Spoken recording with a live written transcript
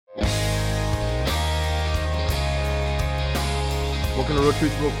Welcome to Real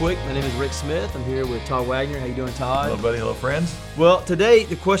Truth Real Quick. My name is Rick Smith. I'm here with Todd Wagner. How you doing, Todd? Hello, buddy. Hello, friends. Well, today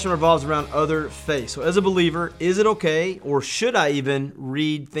the question revolves around other faiths. So as a believer, is it okay or should I even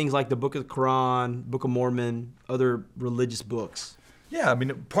read things like the Book of the Quran, Book of Mormon, other religious books? Yeah, I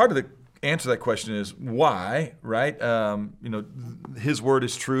mean, part of the answer to that question is why, right? His word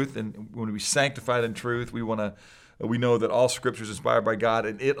is truth, and when we sanctified in truth, we know that all Scripture is inspired by God,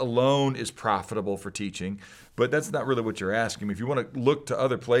 and it alone is profitable for teaching. But that's not really what you're asking. If you want to look to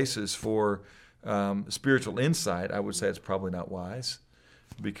other places for spiritual insight, I would say it's probably not wise,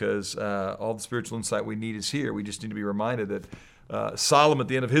 because all the spiritual insight we need is here. We just need to be reminded that Solomon, at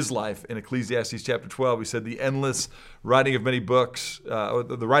the end of his life, in Ecclesiastes chapter 12, he said, the endless writing of many books,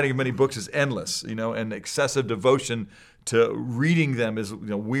 the writing of many books is endless, and excessive devotion to reading them is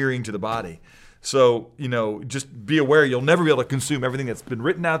wearying to the body. So, just be aware you'll never be able to consume everything that's been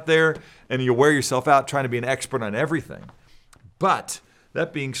written out there, and you'll wear yourself out trying to be an expert on everything. But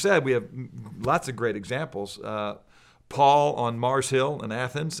that being said, we have lots of great examples. Paul on Mars Hill in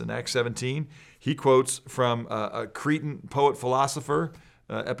Athens in Acts 17, he quotes from a Cretan poet philosopher,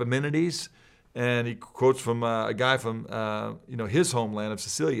 Epimenides, and he quotes from a guy from his homeland of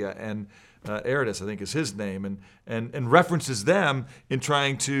Sicilia, and Aratus, I think, is his name, and references them in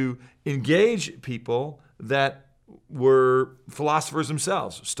trying to engage people that were philosophers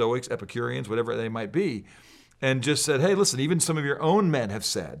themselves, Stoics, Epicureans, whatever they might be, and just said, hey, listen, even some of your own men have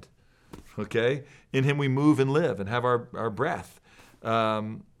said, okay, in him we move and live and have our breath.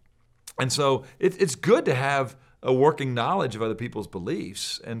 And so it's good to have a working knowledge of other people's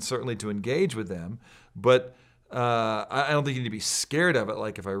beliefs and certainly to engage with them, but I don't think you need to be scared of it.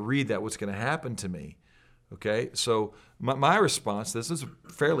 Like, if I read that, what's going to happen to me? Okay, so my response, this is a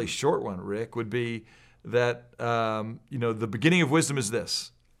fairly short one, Rick, would be that, the beginning of wisdom is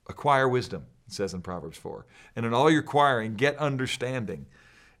this: acquire wisdom, it says in Proverbs 4. And in all your acquiring, get understanding.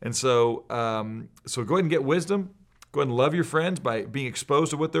 And so go ahead and get wisdom. Go ahead and love your friends by being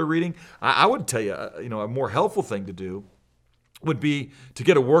exposed to what they're reading. I would tell you, a more helpful thing to do would be to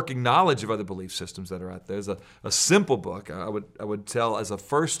get a working knowledge of other belief systems that are out there. There's a simple book I would tell as a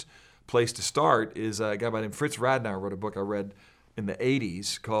first place to start is a guy by the name of Fritz Radnauer wrote a book I read in the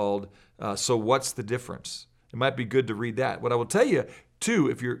 80s called So What's the Difference? It might be good to read that. What I will tell you, too,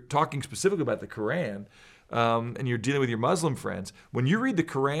 if you're talking specifically about the Quran and you're dealing with your Muslim friends, when you read the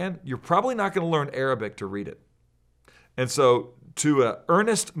Quran, you're probably not going to learn Arabic to read it. And so to an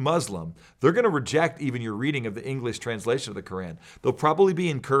earnest Muslim, they're going to reject even your reading of the English translation of the Quran. They'll probably be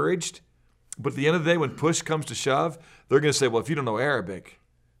encouraged, but at the end of the day, when push comes to shove, they're going to say, well, if you don't know Arabic,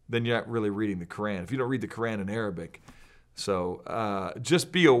 then you're not really reading the Quran. If you don't read the Quran in Arabic. So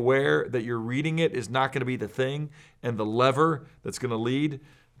just be aware that you're reading it is not going to be the thing, and the lever that's going to lead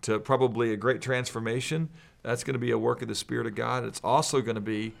to probably a great transformation, that's going to be a work of the Spirit of God. It's also going to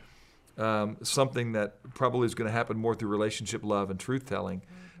be something that probably is going to happen more through relationship, love, and truth-telling.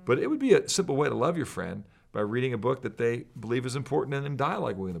 Mm-hmm. But it would be a simple way to love your friend by reading a book that they believe is important and in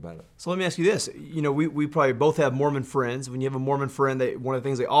dialogue with them about it. So let me ask you this. We probably both have Mormon friends. When you have a Mormon friend, one of the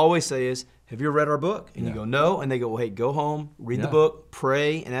things they always say is, have you ever read our book? And you go, no. And they go, well, hey, go home, read the book,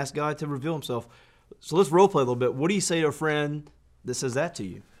 pray, and ask God to reveal himself. So let's role play a little bit. What do you say to a friend that says that to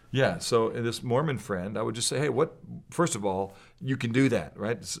you? Yeah, so this Mormon friend, I would just say, hey, first of all, you can do that,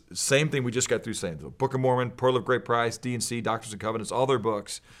 right? It's the same thing we just got through saying. The Book of Mormon, Pearl of Great Price, D&C, Doctrines and Covenants, all their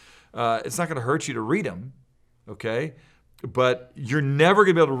books. It's not going to hurt you to read them, okay? But you're never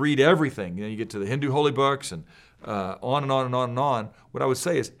going to be able to read everything. You get to the Hindu holy books and on and on and on and on. What I would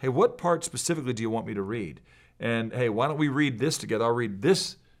say is, hey, what part specifically do you want me to read? And hey, why don't we read this together? I'll read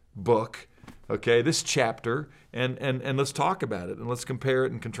this book, okay, this chapter, and let's talk about it, and let's compare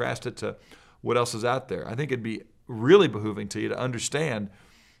it and contrast it to what else is out there. I think it'd be really behooving to you to understand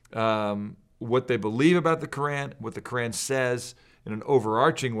what they believe about the Quran, what the Quran says in an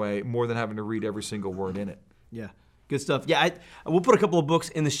overarching way, more than having to read every single word in it. Yeah, good stuff. Yeah, we'll put a couple of books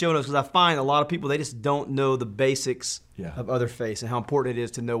in the show notes because I find a lot of people, they just don't know the basics of other faiths and how important it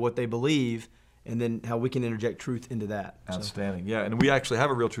is to know what they believe and then how we can interject truth into that. Outstanding. Yeah, and we actually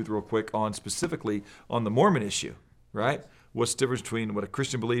have a Real Truth Real Quick specifically on the Mormon issue, right? What's the difference between what a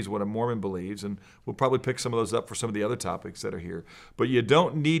Christian believes and what a Mormon believes, and we'll probably pick some of those up for some of the other topics that are here. But you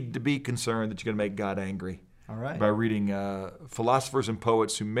don't need to be concerned that you're going to make God angry. All right. By reading philosophers and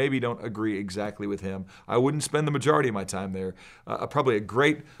poets who maybe don't agree exactly with him. I wouldn't spend the majority of my time there. Probably a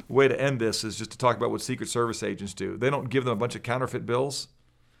great way to end this is just to talk about what Secret Service agents do. They don't give them a bunch of counterfeit bills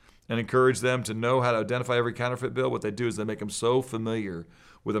and encourage them to know how to identify every counterfeit bill. What they do is they make them so familiar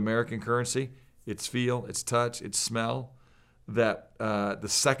with American currency, its feel, its touch, its smell, that the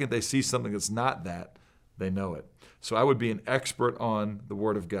second they see something that's not that, they know it. So I would be an expert on the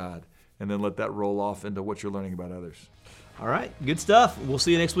Word of God, and then let that roll off into what you're learning about others. All right, good stuff. We'll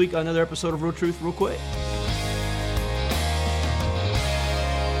see you next week on another episode of Real Truth Real Quick.